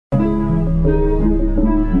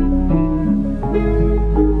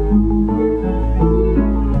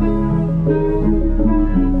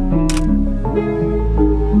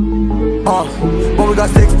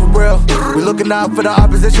not for the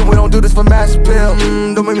opposition, we don't do this for mass appeal.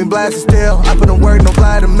 Don't make me blast it still, I put in work, no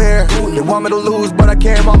Vladimir. They want me to lose, but I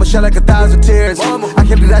can't, mama shed like 1,000 tears. I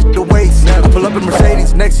can't do that shit to waste. I pull up in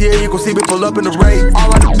Mercedes, next year you gon' see me pull up in the race. All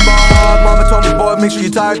right, mama told me, boy, make sure you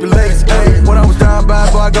tie up your legs. Ay, when I was down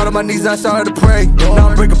bad, boy, I got on my knees and I started to pray. Now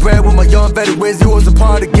I'm breaking bread with my young vet, Wiz, he was a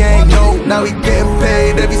part of the game. No, now he getting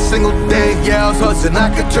paid every single day. Yeah, I was hustling,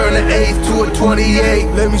 I could turn an 8 to a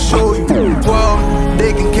 28. Let me show you, 12,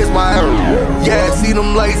 they can kiss my ass. Yeah, see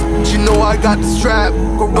them lights, but you know I got the strap.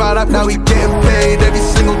 Go right up, now he getting paid every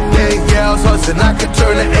single day. Yeah, I was hustling, I could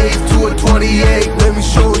turn an 8 to a 28. Let me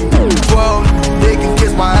show you, 12, they can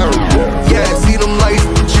kiss my ass. Yeah, see them lights,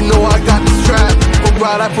 but you know I got the strap. Go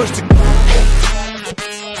right, I push the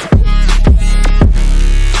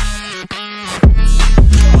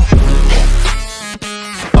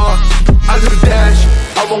I do the dash,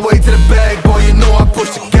 on my way to the bag, boy, you know I push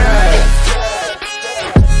the gas.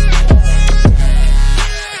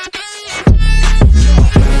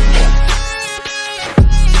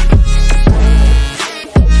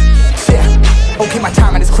 Okay, my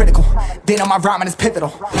timing is critical, then on my rhyming is pivotal.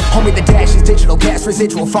 Homie, the dash is digital, gas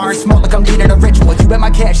residual, far and smoke like I'm leading a ritual. You bet my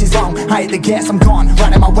cash is long, I hit the gas, I'm gone,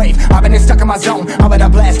 riding my wave. I've been stuck in my zone, I bet I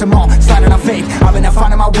blast them all, sliding on faith. I've been out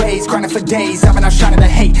finding my ways, grinding for days. I've been out shining the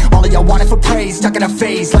hate, all of y'all wanted for praise. Stuck in a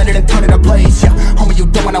phase, let it and turn it ablaze. Yeah, homie, you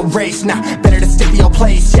don't wanna race, nah, better to stick to your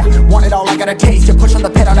place. Yeah, want it all, I gotta taste. You push on the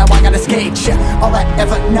pedal, now I gotta skate. Yeah, all I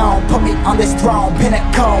ever known, put me on this throne,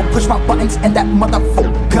 pinnacle. Push my buttons and that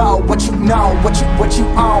motherfucker go. What you know, what you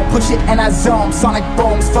own, push it and I zoom. Sonic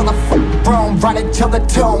booms, fill the room, run it till the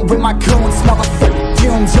tomb. With my goons, motherfucker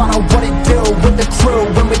fumes. Y'all know what it do with the crew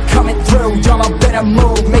when we coming through. Y'all better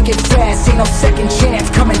move, make it fast. Ain't no second chance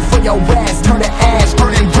coming for your ass. Turn to ash,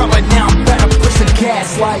 burning rubber now. Better push the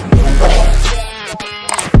gas like